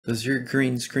Does your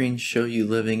green screen show you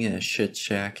living in a shit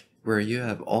shack where you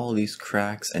have all these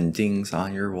cracks and dings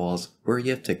on your walls where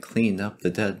you have to clean up the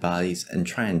dead bodies and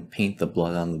try and paint the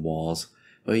blood on the walls,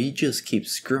 but you just keep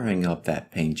screwing up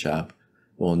that paint job?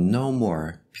 Well, no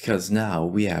more, because now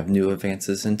we have new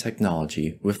advances in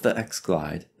technology with the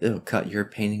Xglide. It'll cut your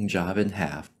painting job in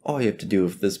half. All you have to do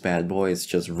with this bad boy is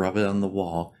just rub it on the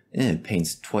wall, and it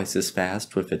paints twice as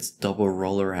fast with its double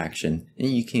roller action, and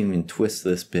you can even twist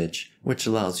this bitch, which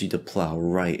allows you to plow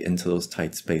right into those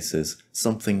tight spaces,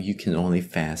 something you can only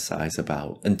fantasize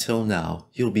about. Until now,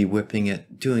 you'll be whipping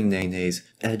it, doing nays,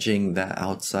 edging that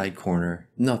outside corner.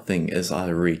 Nothing is out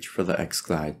of reach for the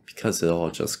Xglide because it all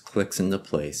just clicks into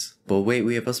place. But wait,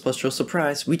 we have a special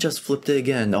surprise. We just flipped it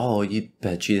again. Oh, you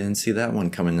bet you didn't see that one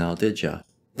coming now, did ya?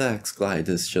 The Xglide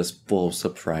is just full of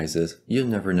surprises. You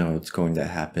never know what's going to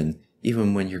happen.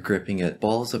 Even when you're gripping it,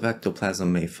 balls of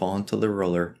ectoplasm may fall into the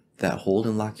roller that hold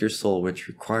and lock your soul, which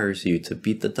requires you to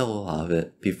beat the devil out of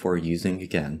it before using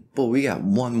again. But we got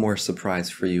one more surprise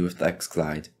for you with the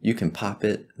Xglide. You can pop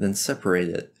it, then separate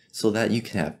it, so that you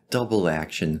can have double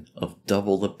action of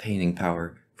double the painting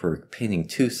power for painting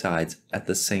two sides at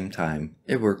the same time.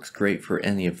 It works great for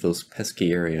any of those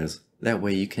pesky areas. That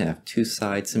way you can have two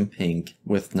sides in pink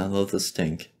with none of the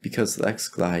stink, because the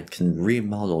Xglide can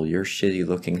remodel your shitty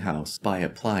looking house by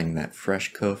applying that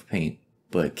fresh coat of paint,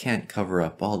 but it can't cover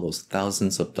up all those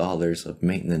thousands of dollars of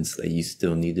maintenance that you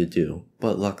still need to do.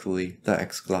 But luckily, the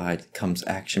Xglide comes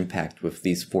action packed with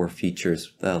these 4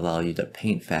 features that allow you to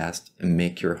paint fast and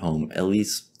make your home at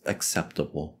least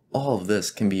acceptable. All of this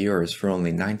can be yours for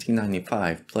only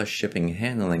 $19.95 plus shipping and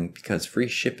handling, because free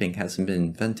shipping hasn't been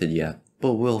invented yet.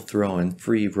 But we'll throw in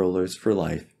free rollers for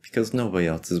life, because nobody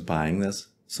else is buying this.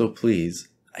 So please,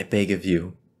 I beg of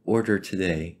you, order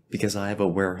today, because I have a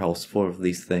warehouse full of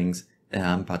these things, and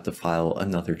I'm about to file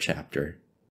another chapter.